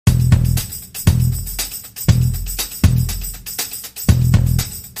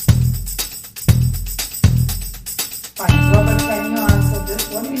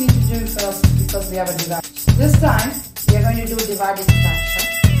we have a divide. This time we are going to do dividing fraction.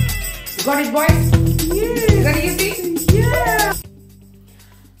 You got it, boys? Yes. Is that easy? Yeah.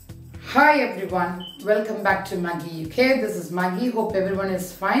 Hi everyone, welcome back to 𝐸𝐴. This is Maggie. Hope everyone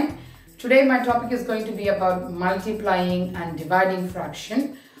is fine. Today my topic is going to be about multiplying and dividing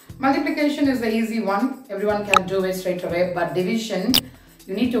fraction. Multiplication is the easy one. Everyone can do it straight away. But division,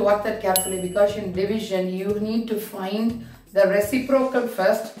 you need to watch that carefully, because in division you need to find the reciprocal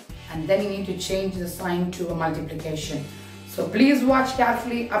first and then you need to change the sign to a multiplication. So please watch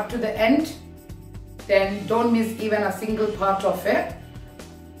carefully up to the end. Then don't miss even a single part of it.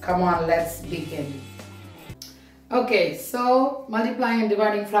 Come on, let's begin. Okay, so multiplying and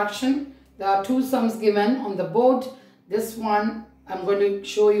dividing fraction. There are two sums given on the board. This one, I'm going to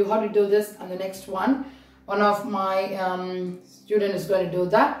show you how to do this, and the next one, one of my students is going to do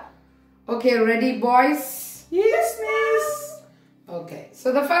that. Okay, ready, boys? Yes, miss. Okay,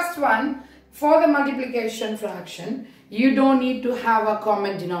 so the first one, for the multiplication fraction, you don't need to have a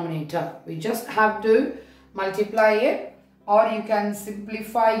common denominator. We just have to multiply it, or you can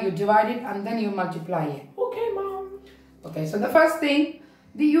simplify, you divide it and then you multiply it. Okay, mom. Okay, so the first thing,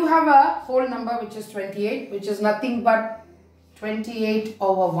 you have a whole number which is 28, which is nothing but 28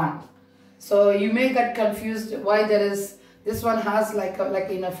 over 1. So you may get confused why there is, this one has like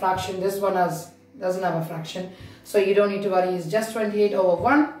in a fraction, this one doesn't have a fraction. So you don't need to worry, it's just 28 over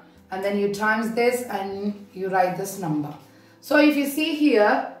 1, and then you times this and you write this number. So if you see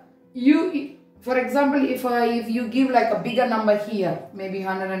here, for example, if you give like a bigger number here, maybe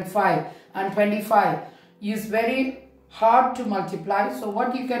 105 and 25, it's very hard to multiply. So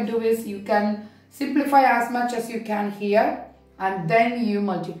what you can do is you can simplify as much as you can here and then you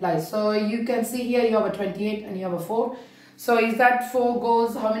multiply. So you can see here you have a 28 and you have a 4. So is that 4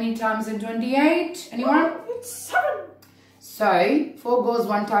 goes how many times in 28? Anyone? It's 7. So 4 goes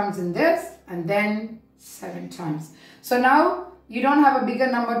 1 times in this and then 7 times. So now you don't have a bigger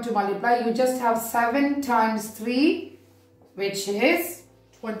number to multiply. You just have 7 times 3, which is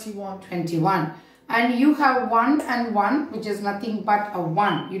 21. And you have 1 and 1, which is nothing but a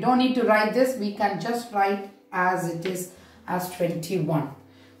 1. You don't need to write this. We can just write as it is, as 21.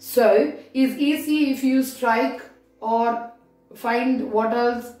 So it's easy if you strike or find what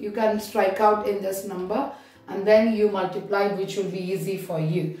else you can strike out in this number, and then you multiply, which will be easy for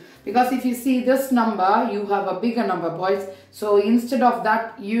you. Because if you see this number, you have a bigger number, boys. So instead of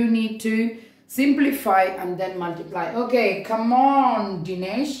that, you need to simplify and then multiply. Okay, come on,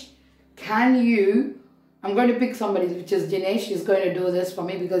 Dinesh. Can you, I'm going to pick somebody, which is Dinesh. He's going to do this for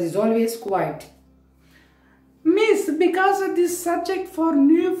me because he's always quiet. Miss, because of this subject for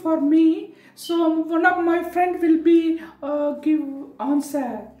new for me, so one of my friend will be give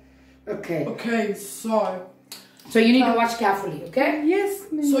answer. Okay. Okay, so you need to watch carefully, okay? Yes,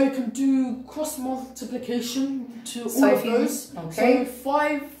 miss. So you can do cross multiplication to So all of those. Okay. So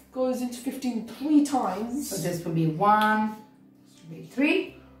 5 goes into 15 3 times. So this will be 1, this will be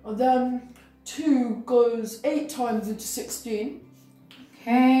 3. And then 2 goes 8 times into 16.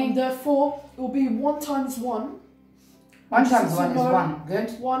 Okay. And therefore it will be 1 times 1. 1 times 1 is 1.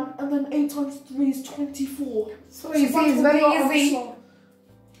 Good. 1, and then 8 times 3 is 24. So you see, it's very easy.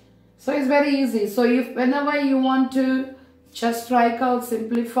 So it's very easy. So whenever you want to just strike out,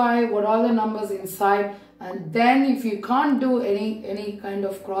 simplify what all the numbers inside, and then if you can't do any kind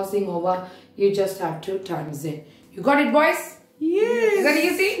of crossing over, you just have to times it. You got it, boys? Yes. Is that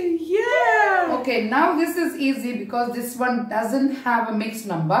easy? Yeah. Okay, now this is easy because this one doesn't have a mixed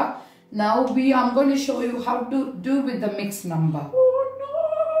number. Now I'm going to show you how to do with the mixed number.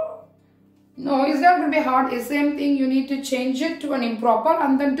 Oh No, it's not going to be hard. It's the same thing. You need to change it to an improper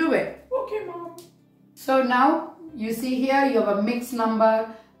and then do it. no. Okay, mom. So now you see here you have a mixed number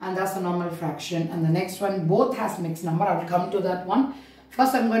and that's a normal fraction. And the next one both has mixed number. I will come to that one.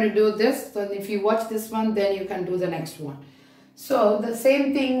 First I'm going to do this. So if you watch this one, then you can do the next one. So the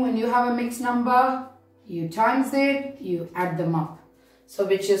same thing, when you have a mixed number, you times it, you add them up. So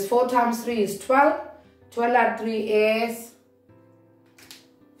which is 4 times 3 is 12. 12 add 3 is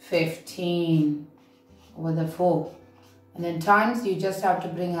 15 over the 4. And then times, you just have to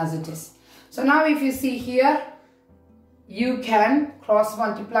bring as it is. So now if you see here, you can cross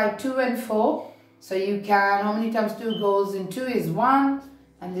multiply 2 and 4. So you can, how many times 2 goes in 2 is 1,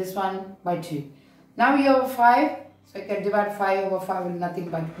 and this one by 2. Now you have 5. So you can divide 5 over 5 with nothing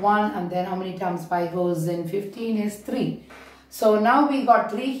but 1. And then how many times 5 goes in 15 is 3. So now we got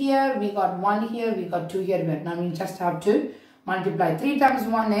 3 here, we got 1 here, we got 2 here. Now we just have to multiply. 3 times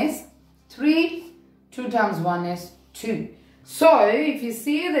 1 is 3. 2 times 1 is 2. So if you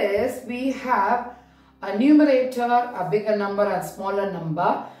see this, we have a numerator, a bigger number, and smaller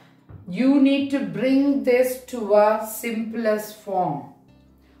number. you need to bring this to a simplest form,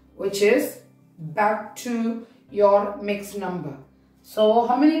 which is back to your mixed number. So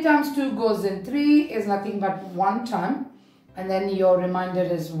how many times 2 goes in? 3 is nothing but 1 time, and then your remainder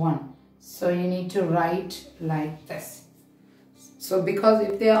is 1. So you need to write like this. So because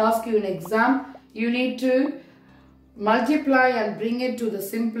if they ask you an exam, you need to multiply and bring it to the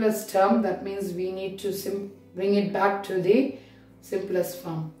simplest term. That means we need to bring it back to the simplest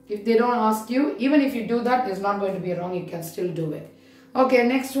form. If they don't ask you, even if you do that, it's not going to be wrong. You can still do it. Okay,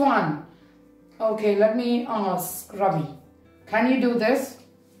 next one. Okay, let me ask Ravi. Can you do this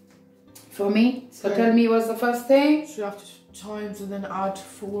for me? So okay. Tell me what's the first thing. So you have to times and then add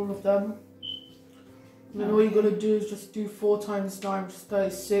for all of them. And then all you got to do is just do 4 times 9, which is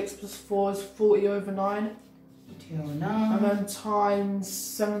 36, plus 4 is 40 over 9. 40 over 9. And then times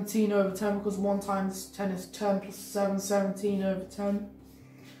 17 over 10, because 1 times 10 is 10, plus 7, 17 over 10.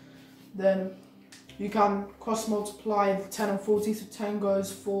 Then you can cross multiply 10 and 40, so 10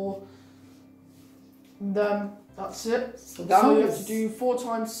 goes 4. And then that's it. So you have to do 4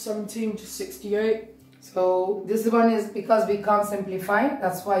 times 17, which is 68. So this one is because we can't simplify.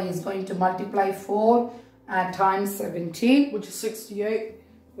 That's why he's going to multiply 4 times 17. Which is 68.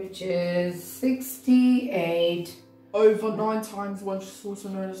 Which is 68. Over 9 times 1, which is also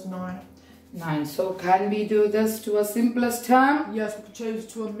known as 9. 9. So can we do this to a simplest term? Yes, we can change it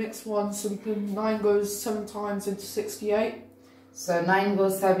to a mixed one. So we can 9 goes 7 times into 68. So 9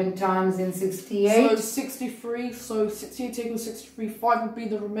 goes 7 times in 68. So 63. So 68 equals 63. 5 would be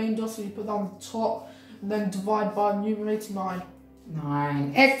the remainder. So you put that on the top. And then divide by numerator 9.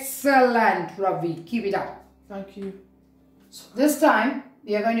 9. Excellent, Ravi. Keep it up. Thank you. So this time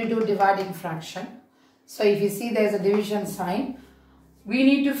we are going to do dividing fraction. So if you see there's a division sign, we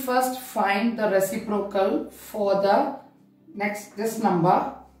need to first find the reciprocal for the this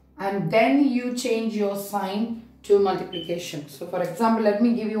number, and then you change your sign to multiplication. So for example, let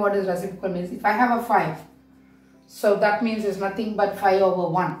me give you what is reciprocal means. If I have a 5, so that means it's nothing but 5 over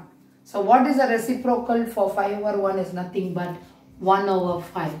 1. So what is the reciprocal for 5 over 1 is nothing but 1 over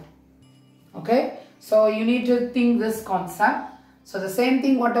 5. Okay, so you need to think this concept. So the same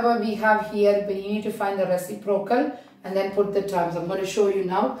thing whatever we have here, but you need to find the reciprocal and then put the terms. I'm going to show you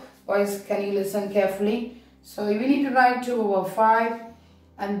now. Boys, can you listen carefully? So we need to write 2 over 5,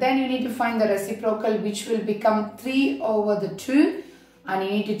 and then you need to find the reciprocal, which will become 3 over the 2, and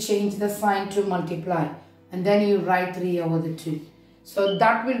you need to change the sign to multiply, and then you write 3 over the 2. So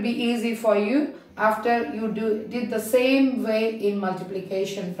that will be easy for you. After you did the same way in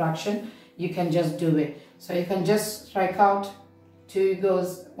multiplication fraction, you can just do it. So you can just strike out 2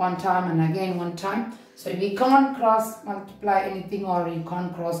 goes 1 time and again 1 time. So we can't cross multiply anything, or you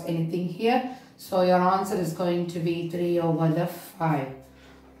can't cross anything here. So your answer is going to be 3 over the 5.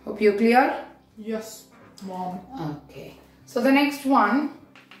 Hope you're clear? Yes, Mom. Okay. So the next one,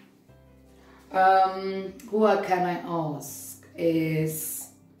 who can I ask? You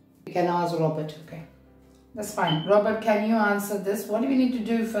can ask Robert. Okay, that's fine. Robert, can you answer this? What do we need to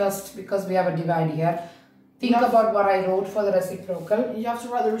do first, because we have a divide here? Think about what I wrote for the reciprocal. You have to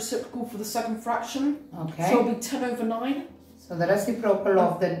write the reciprocal for the second fraction. Okay. So it'll be 10 over 9. So the reciprocal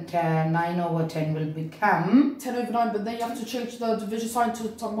of the 9 over 10 will become 10 over 9, but then you have to change the division sign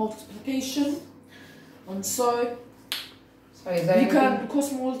to multiplication. And so you can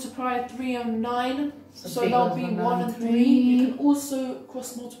cross multiply 3 and 9. So that'll be 1 and 3. You can also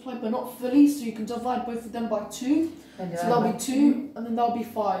cross multiply, but not fully. So you can divide both of them by 2. So that'll be 2, and then that'll be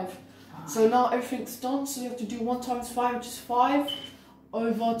 5. So now everything's done. So you have to do 1 times 5, which is 5,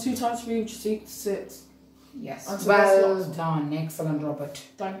 over 2 times 3, which is equal to 6. Yes. So well done. Excellent, Robert.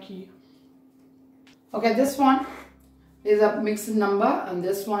 Thank you. Okay, this one is a mixed number, and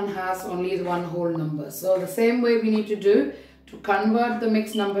this one has only one whole number. So the same way we need to do to convert the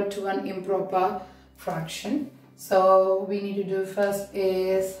mixed number to an improper fraction. So we need to do first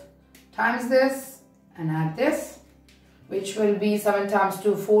is times this and add this, which will be 7 times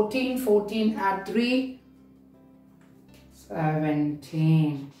 2, 14. 14 add 3,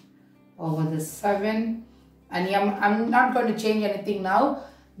 17 over the 7. And I'm not going to change anything now.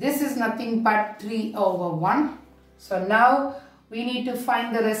 This is nothing but 3 over 1. So now we need to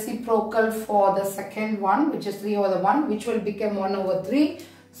find the reciprocal for the second one, which is 3 over the 1, which will become 1 over 3.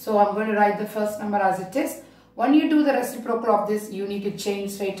 So I'm going to write the first number as it is. When you do the reciprocal of this, you need to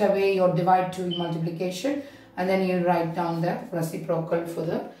change straight away your divide to multiplication, and then you write down the reciprocal for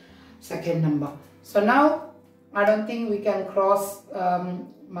the second number. So now I don't think we can cross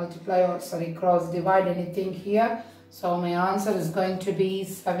cross divide anything here. So my answer is going to be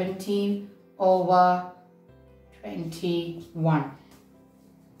 17 over 21.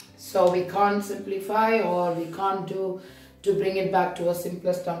 So we can't simplify, or we can't do to bring it back to a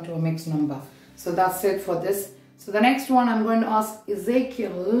simplest term to a mixed number. So that's it for this. So the next one, I'm going to ask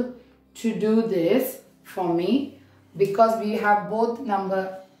Ezekiel to do this for me, because we have both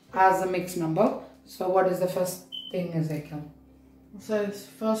number as a mixed number. So what is the first thing, Ezekiel? So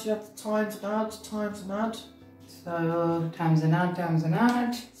first you have to times and add, times and add. So times and add, times and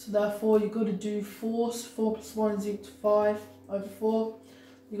add. So therefore you've got to do 4. So 4 plus 1 is equal to 5 over 4.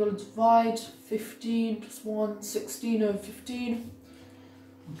 You've got to divide 15 plus 1, 16 over 15.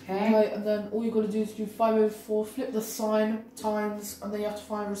 Okay. And then all you've got to do is do 5 over 4, flip the sign, times, and then you have to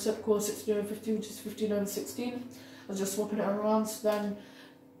find reciprocal of 16 over 15, which is 15 over 16. And just swapping it around. So then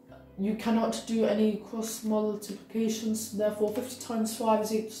you cannot do any cross multiplications. Therefore 50 times 5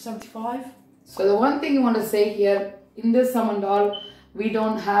 is equal to 75. So the one thing you want to say here, in this sum and all, we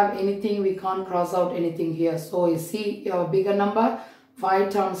don't have anything, we can't cross out anything here. So you see your bigger number, 5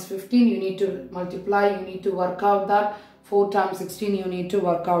 times 15, you need to multiply, you need to work out that. 4 times 16, you need to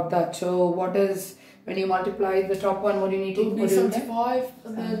work out that. So what is, when you multiply the top one, what do you need to put in? 75,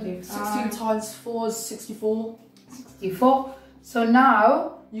 and then 16 times 4 is 64. 64. So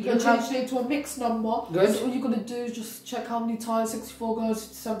now you can change it to a mixed number. Good. So all you're going to do is just check how many times 64 goes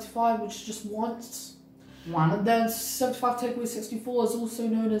to 75, which is just once. 1. And then 75 take away 64 is also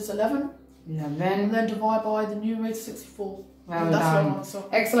known as 11. 11. And then divide by the numerator 64. Well and that's done. your answer.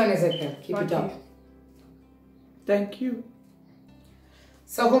 Excellent, Ezekiel. Keep it up. Thank you.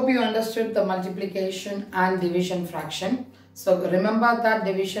 So hope you understood the multiplication and division fraction. So remember that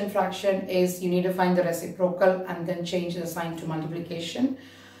division fraction is, you need to find the reciprocal and then change the sign to multiplication.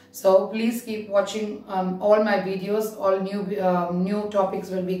 So please keep watching all my videos. All new topics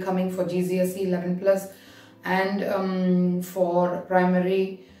will be coming for GCSE 11+ and for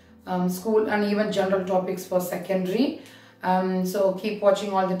primary school, and even general topics for secondary. So keep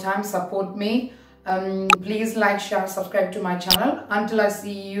watching all the time, support me. Please like, share, subscribe to my channel. Until I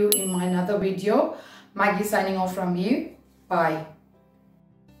see you in my another video, Maggie signing off from you. Bye.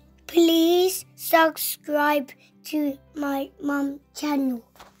 Please subscribe to my mom channel.